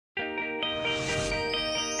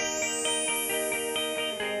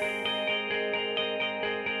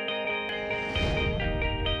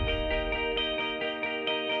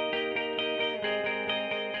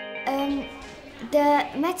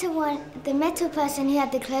the metal person who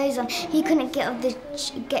had the clothes on, he couldn't get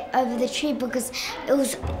over the tree because it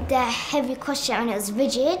was the heavy crochet and it was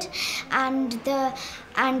rigid, and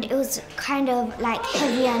it was kind of like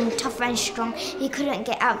heavy and tough and strong. He couldn't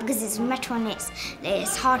get out because it's metal and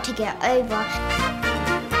it's hard to get over.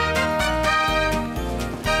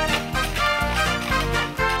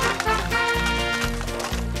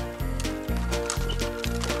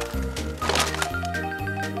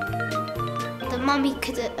 Mummy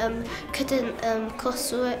couldn't cross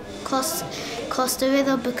the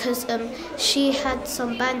river because she had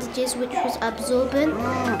some bandages which was absorbent.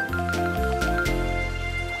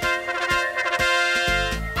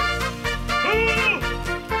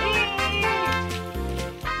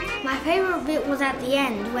 My favourite bit was at the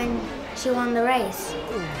end when she won the race.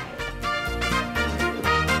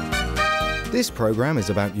 This programme is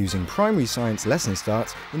about using primary science lesson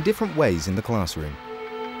starts in different ways in the classroom.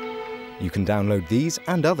 You can download these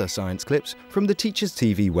and other science clips from the Teachers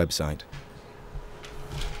TV website.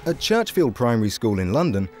 At Churchfield Primary School in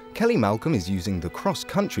London, Kelly Malcolm is using the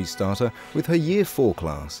cross-country starter with her Year 4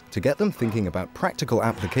 class to get them thinking about practical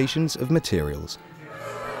applications of materials.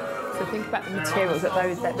 So think about the materials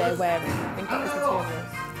that they're wearing. Think about those materials.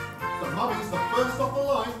 So Mummy's the first off the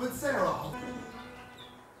line with Sarah.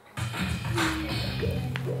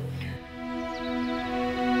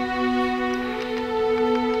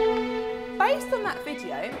 Based on that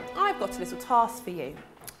video, I've got a little task for you.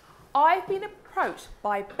 I've been approached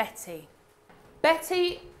by Betty.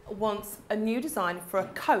 Betty wants a new design for a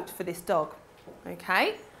coat for this dog,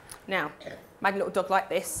 okay? Now, made a little dog like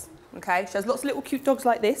this, okay? She has lots of little cute dogs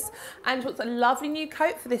like this, and she wants a lovely new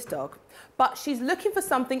coat for this dog, but she's looking for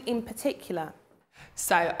something in particular.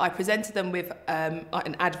 So I presented them with like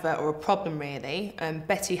an advert or a problem, really.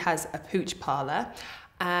 Betty has a pooch parlour,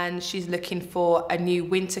 and she's looking for a new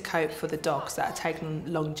winter coat for the dogs that are taking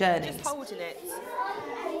on long journeys. Just holding it.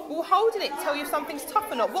 Will holding it tell you if something's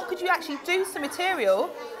tough or not? What could you actually do to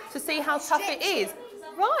material to see how tough it is?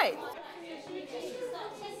 Right.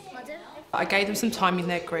 I gave them some time in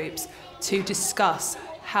their groups to discuss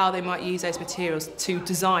how they might use those materials to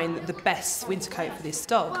design the best winter coat for this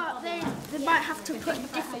dog. Well, they might have to put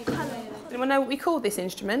different colours. Anyone know what we call this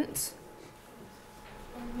instrument?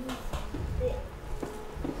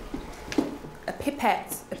 A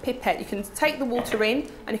pipette. A pipette. You can take the water in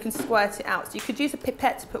and you can squirt it out. So you could use a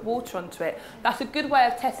pipette to put water onto it. That's a good way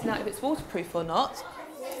of testing out if it's waterproof or not.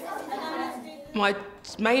 My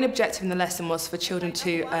main objective in the lesson was for children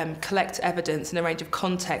to collect evidence in a range of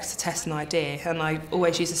contexts to test an idea, and I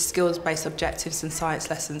always use the skills-based objectives in science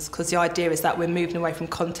lessons because the idea is that we're moving away from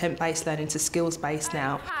content-based learning to skills-based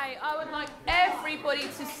now. Okay, I would like everybody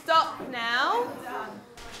to stop now.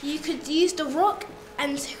 You could use the rock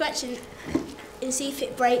and scratch it and see if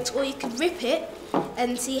it breaks, or you could rip it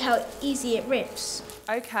and see how easy it rips.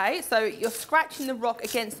 Okay, so you're scratching the rock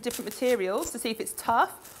against different materials to see if it's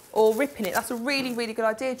tough, or ripping it. That's a really, really good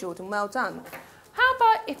idea, Jordan. Well done. How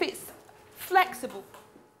about if it's flexible?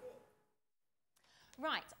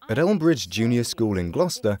 Right. At Elmbridge Junior School in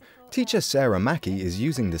Gloucester, teacher Sarah Mackey is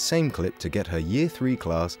using the same clip to get her Year 3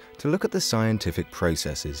 class to look at the scientific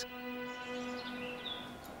processes.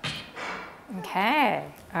 Okay,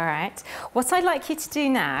 all right. What I'd like you to do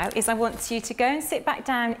now is I want you to go and sit back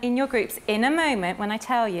down in your groups in a moment when I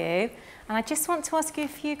tell you, and I just want to ask you a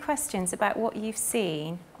few questions about what you've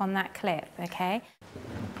seen on that clip, okay?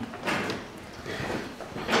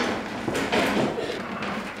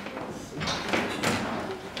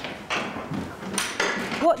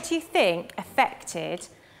 What do you think affected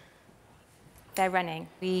their running?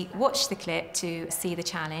 We watched the clip to see the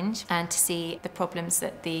challenge and to see the problems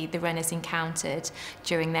that the runners encountered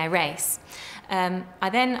during their race. I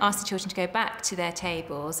then asked the children to go back to their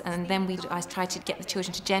tables, and then I tried to get the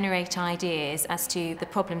children to generate ideas as to the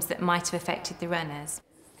problems that might have affected the runners.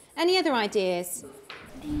 Any other ideas?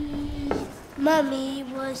 Mummy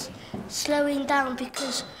was slowing down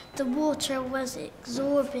because the water was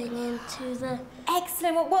absorbing into the...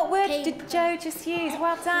 Excellent. What word did Joe just use?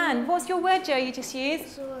 Well done. What's your word, Joe, you just used?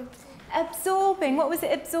 Absorbed. Absorbing. What was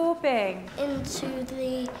it absorbing? Into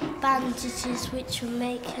the bandages, which will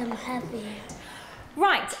make them heavier.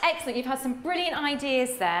 Right, excellent. You've had some brilliant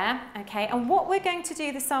ideas there. Okay, and what we're going to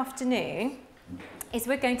do this afternoon is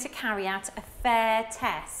we're going to carry out a fair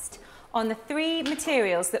test on the 3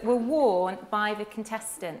 materials that were worn by the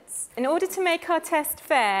contestants. In order to make our test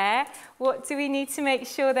fair, what do we need to make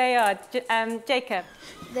sure they are? Jacob?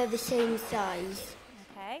 They're the same size.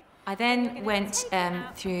 Okay. I then went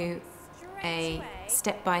through a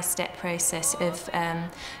step-by-step process of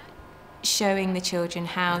showing the children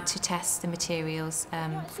how to test the materials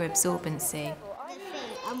for absorbency.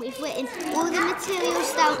 and we've written all the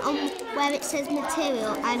materials down on where it says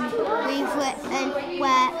material, and we've written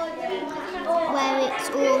where it's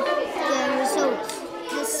all the results.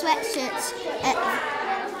 The sweatshirts it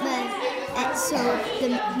sold the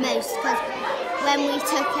most, because when we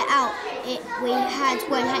took it out, we had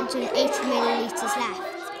 180 millilitres left.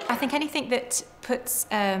 I think anything that puts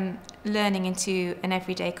learning into an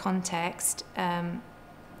everyday context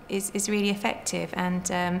is really effective,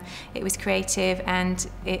 and it was creative, and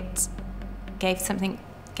it gave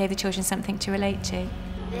the children something to relate to.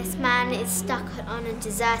 This man is stuck on a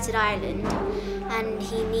deserted island, and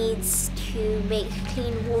he needs to make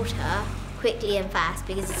clean water quickly and fast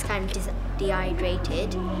because he's kind of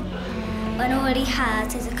dehydrated. And all he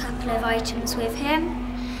has is a couple of items with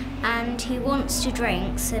him, and he wants to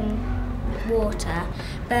drink some water,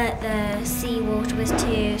 but the seawater was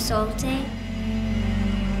too salty.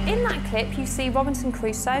 In that clip, you see Robinson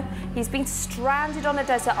Crusoe. He's been stranded on a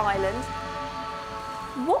desert island.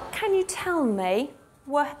 What can you tell me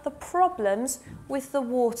were the problems with the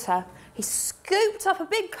water? He scooped up a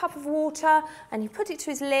big cup of water and he put it to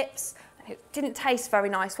his lips, and it didn't taste very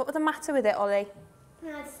nice. What was the matter with it, Ollie?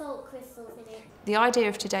 It had salt crystals in it. The idea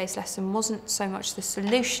of today's lesson wasn't so much the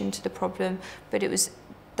solution to the problem, but it was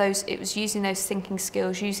using those thinking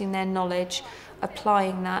skills, using their knowledge,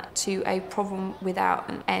 applying that to a problem without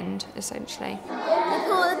an end, essentially. We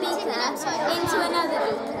pour the beaker into another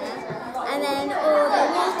beaker, and then all the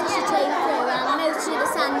water should drain through, and most of the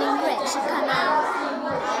sand and grit should come out,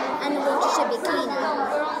 and the water should be cleaner.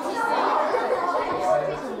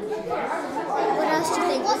 What else do you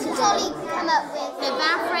think we could do? Ollie come up with?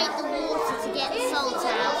 Evaporate the water to get the salt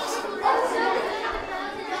out.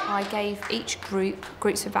 I gave each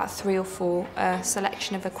groups of about 3 or 4, a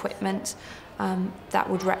selection of equipment that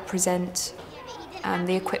would represent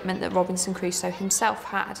the equipment that Robinson Crusoe himself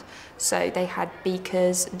had. So they had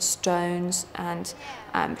beakers and stones and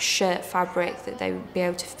shirt fabric that they would be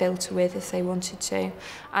able to filter with if they wanted to,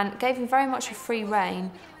 and gave them very much a free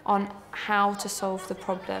rein on how to solve the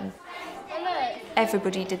problem.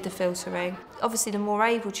 Everybody did the filtering. Obviously, the more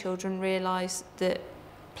able children realised that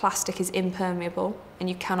plastic is impermeable and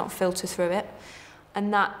you cannot filter through it,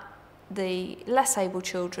 and that the less able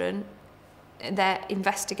children, they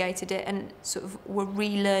investigated it and sort of were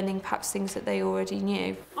relearning perhaps things that they already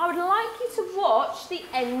knew. I would like you to watch the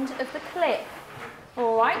end of the clip.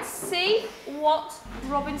 All right, see what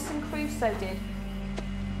Robinson Crusoe did.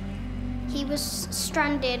 He was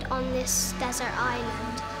stranded on this desert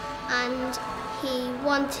island, and he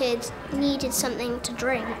needed something to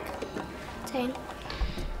drink.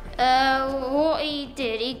 What he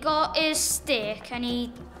did, he got his stick and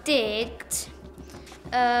he digged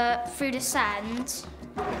through the sand.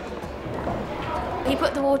 He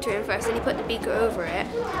put the water in first, and he put the beaker over it,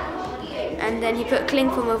 and then he put cling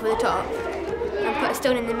film over the top and put a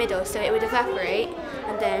stone in the middle so it would evaporate,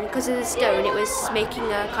 and then because of the stone it was making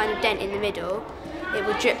a kind of dent in the middle, it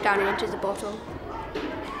would drip down into the bottle.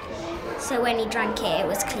 So when he drank it, it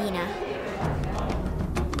was cleaner.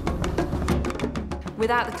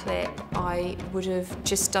 Without the clip, I would have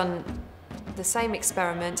just done the same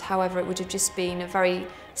experiment, however it would have just been a very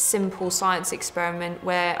simple science experiment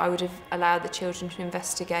where I would have allowed the children to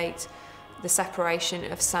investigate the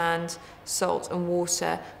separation of sand, salt and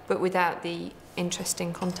water, but without the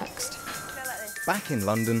interesting context. Back in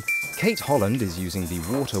London, Kate Holland is using the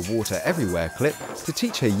Water, Water Everywhere clip to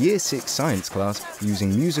teach her Year 6 science class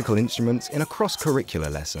using musical instruments in a cross-curricular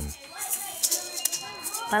lesson.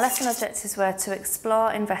 My lesson objectives were to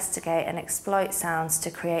explore, investigate and exploit sounds to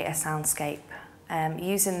create a soundscape,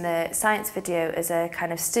 using the science video as a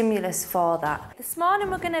kind of stimulus for that. This morning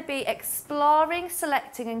we're going to be exploring,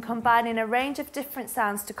 selecting and combining a range of different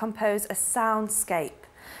sounds to compose a soundscape.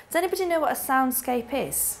 Does anybody know what a soundscape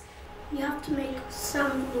is? You have to make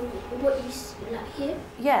sound what you hear.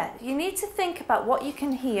 Yeah, you need to think about what you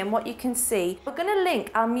can hear and what you can see. We're going to link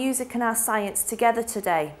our music and our science together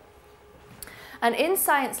today. And in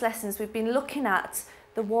science lessons, we've been looking at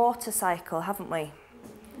the water cycle, haven't we?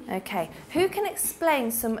 Okay, who can explain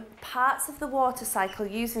some parts of the water cycle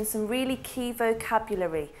using some really key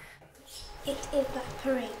vocabulary? It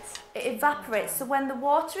evaporates. It evaporates, so when the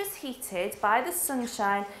water is heated by the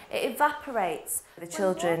sunshine, it evaporates. The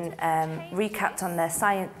children recapped on their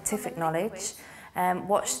scientific knowledge,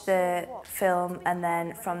 watched the film and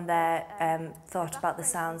then from there thought about the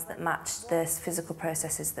sounds that matched the physical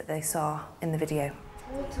processes that they saw in the video.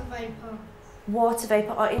 Water vapour. Water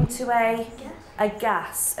vapour, or into a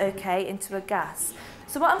gas, okay, into a gas.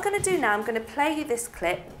 So what I'm going to do now, I'm going to play you this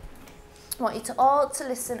clip I want you to all to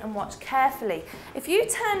listen and watch carefully. If you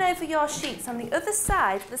turn over your sheets on the other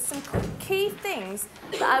side, there's some key things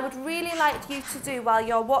that I would really like you to do while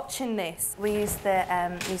you're watching this. We used the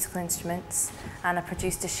musical instruments, and I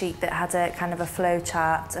produced a sheet that had a kind of a flow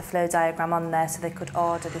chart, a flow diagram on there, so they could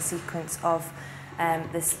order the sequence of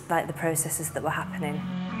the processes that were happening.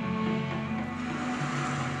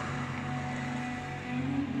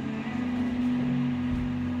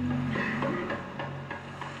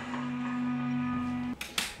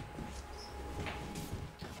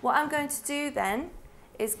 What I'm going to do then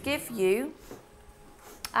is give you,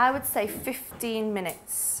 I would say 15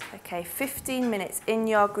 minutes, okay, 15 minutes in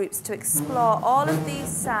your groups to explore all of these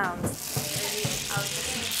sounds.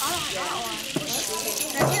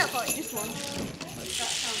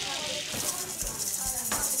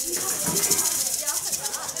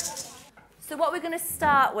 So what we're going to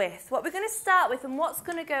start with, and what's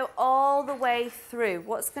going to go all the way through?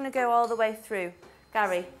 What's going to go all the way through?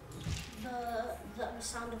 Gary? The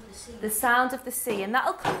sound of the sea. The sound of the sea, and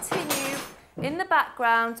that'll continue in the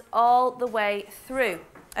background all the way through.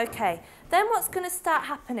 Okay, then what's going to start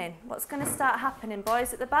happening? What's going to start happening,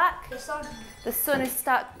 boys at the back? The sun. The sun is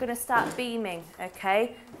going to start beaming,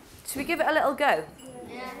 okay? Should we give it a little go?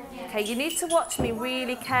 Yeah. Okay, you need to watch me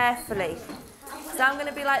really carefully. So I'm going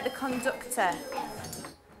to be like the conductor.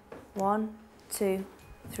 1, 2,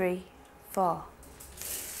 3, 4.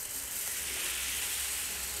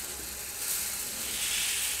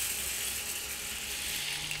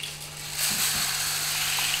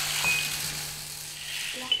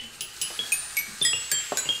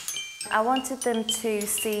 I wanted them to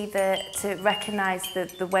see to recognise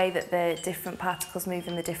the way that the different particles move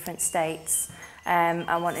in the different states.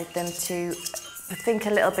 I wanted them to think a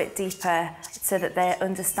little bit deeper so that their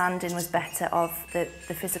understanding was better of the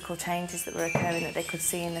physical changes that were occurring that they could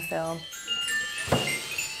see in the film.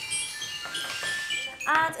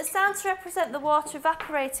 And a sound to represent the water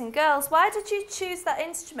evaporating. Girls, why did you choose that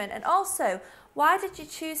instrument? And also, why did you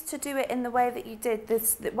choose to do it in the way that you did?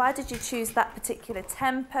 Why did you choose that particular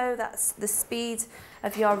tempo, that's the speed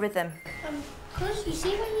of your rhythm? Because you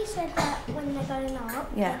see when you said that when they're going up,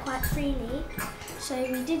 yeah, they're quite freely, so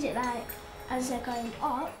we did it like as they're going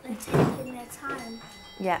up, they're taking their time.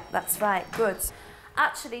 Yeah, that's right, good.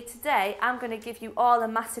 Actually, today I'm going to give you all a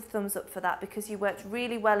massive thumbs up for that because you worked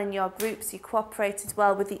really well in your groups, you cooperated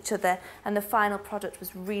well with each other, and the final product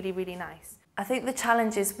was really, really nice. I think the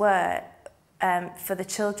challenges were for the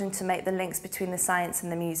children to make the links between the science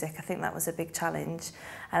and the music. I think that was a big challenge,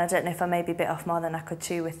 and I don't know if I maybe bit off more than I could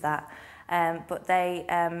chew with that. But they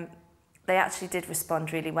actually did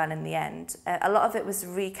respond really well in the end. A lot of it was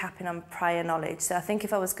recapping on prior knowledge, so I think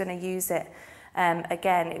if I was going to use it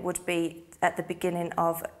again, it would be at the beginning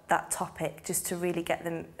of that topic, just to really get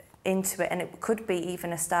them into it, and it could be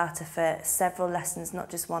even a starter for several lessons,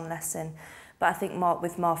 not just one lesson, but I think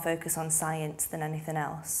with more focus on science than anything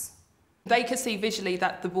else. They could see visually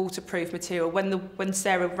that the waterproof material, when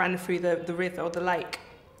Sarah ran through the river or the lake,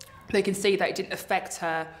 they can see that it didn't affect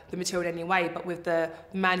the material in any way, but with the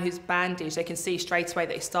man who's bandaged, they can see straight away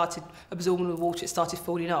that it started absorbing the water, it started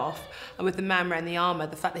falling off. And with the man wearing the armour,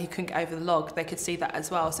 the fact that he couldn't get over the log, they could see that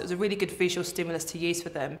as well. So it was a really good visual stimulus to use for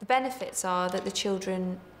them. The benefits are that the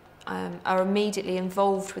children are immediately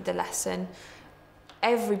involved with the lesson.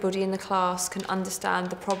 Everybody in the class can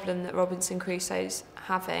understand the problem that Robinson Crusoe's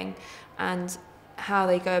having, and how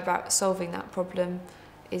they go about solving that problem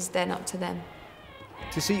is then up to them.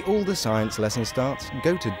 To see all the science lesson starts,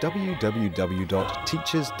 go to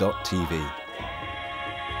www.teachers.tv.